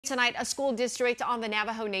Tonight, a school district on the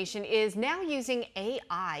Navajo Nation is now using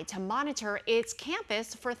AI to monitor its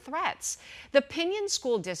campus for threats. The Pinion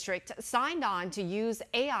School District signed on to use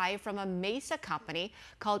AI from a Mesa company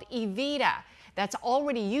called Evita that's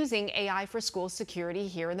already using AI for school security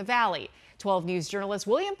here in the Valley. 12 News journalist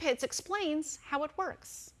William Pitts explains how it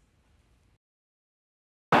works.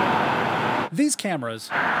 These cameras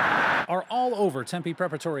are all over Tempe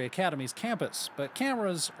Preparatory Academy's campus, but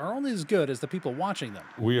cameras are only as good as the people watching them.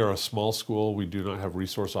 We are a small school. We do not have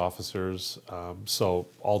resource officers, so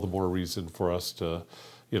all the more reason for us to,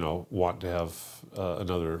 want to have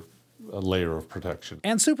another layer of protection.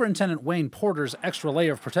 And Superintendent Wayne Porter's extra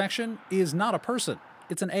layer of protection is not a person.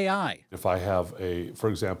 It's an AI. If I have for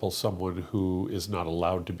example, someone who is not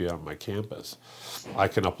allowed to be on my campus, I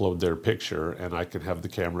can upload their picture and I can have the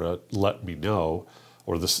camera let me know,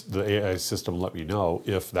 or the AI system let me know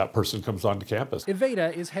if that person comes onto campus.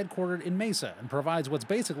 Evita is headquartered in Mesa and provides what's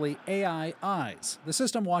basically AI eyes. The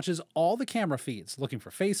system watches all the camera feeds, looking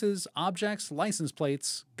for faces, objects, license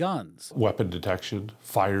plates, guns. Weapon detection,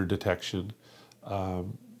 fire detection,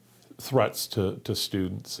 threats to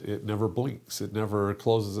students. It never blinks. It never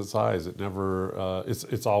closes its eyes. It never.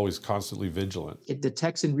 It's always constantly vigilant. It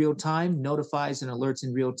detects in real time, notifies and alerts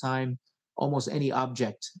in real time almost any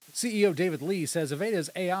object. CEO David Lee says Evita's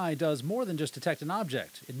AI does more than just detect an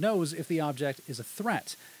object. It knows if the object is a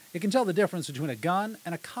threat. It can tell the difference between a gun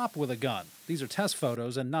and a cop with a gun. These are test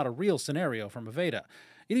photos and not a real scenario from Evita.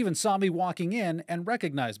 It even saw me walking in and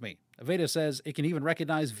recognized me. Evita says it can even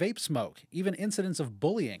recognize vape smoke, even incidents of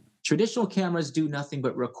bullying. Traditional cameras do nothing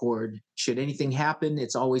but record. Should anything happen,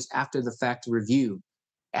 it's always after the fact review.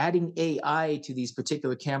 Adding AI to these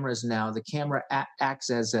particular cameras now, the camera acts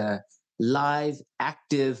as a live,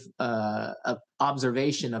 active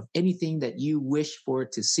observation of anything that you wish for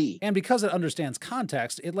it to see. And because it understands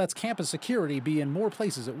context, it lets campus security be in more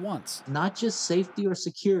places at once. Not just safety or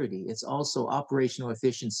security, it's also operational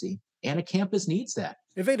efficiency. And a campus needs that.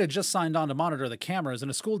 Evita just signed on to monitor the cameras in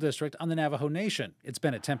a school district on the Navajo Nation. It's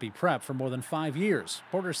been at Tempe Prep for more than 5 years.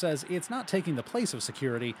 Porter says it's not taking the place of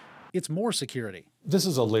security, it's more security. This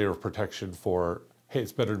is a layer of protection for, hey,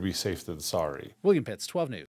 it's better to be safe than sorry. William Pitts, 12 News.